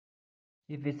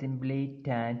If we simply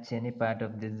touch any part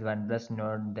of this OnePlus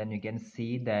Nord, then you can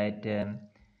see that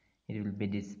it will be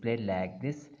displayed like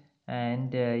this.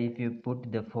 And if you put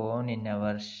the phone in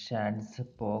our shirt's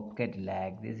pocket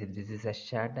like this, if this is a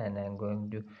shirt, and I'm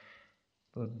going to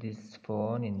put this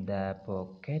phone in the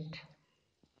pocket.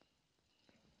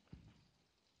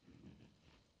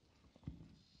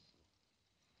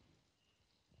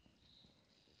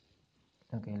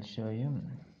 Okay, I'll show you.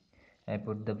 I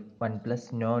put the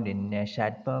OnePlus Nord in a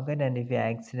shirt pocket, and if you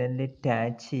accidentally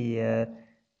touch here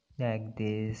like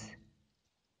this,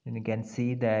 then you can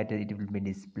see that it will be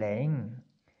displaying.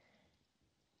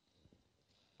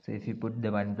 So if you put the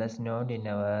OnePlus Nord in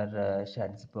our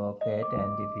shirts pocket,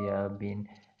 and if you have been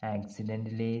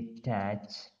accidentally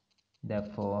touch the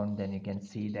phone, then you can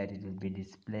see that it will be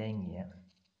displaying here.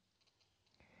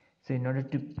 So in order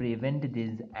to prevent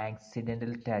these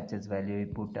accidental touches while we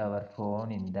put our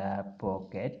phone in the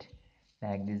pocket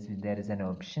like this, there is an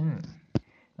option.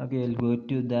 Okay, we'll go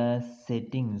to the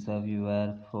settings of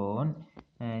your phone,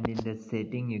 and in the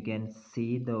setting you can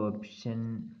see the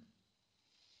option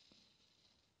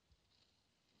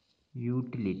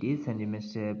utilities, and you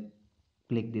must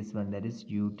click this one, that is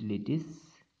utilities.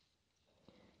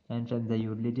 And from the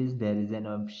utilities there is an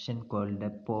option called the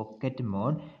pocket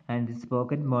mode, and this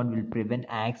pocket mode will prevent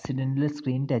accidental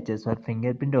screen touches or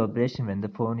fingerprint operation when the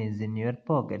phone is in your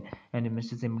pocket. And you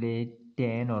must simply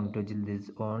turn on to this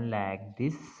on like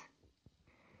this.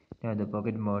 Now the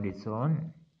pocket mode is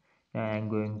on. Now I'm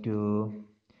going to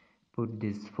put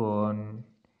this phone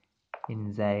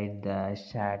inside the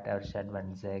shirt or shirt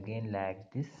once again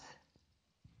like this.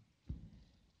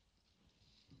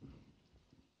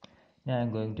 Now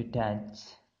I'm going to touch.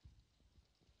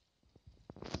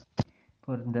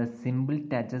 For the simple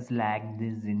touches like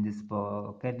this in this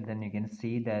pocket, then you can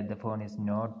see that the phone is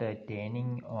not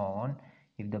turning on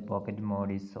if the pocket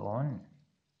mode is on.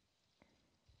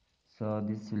 So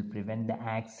this will prevent the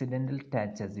accidental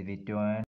touches if we turn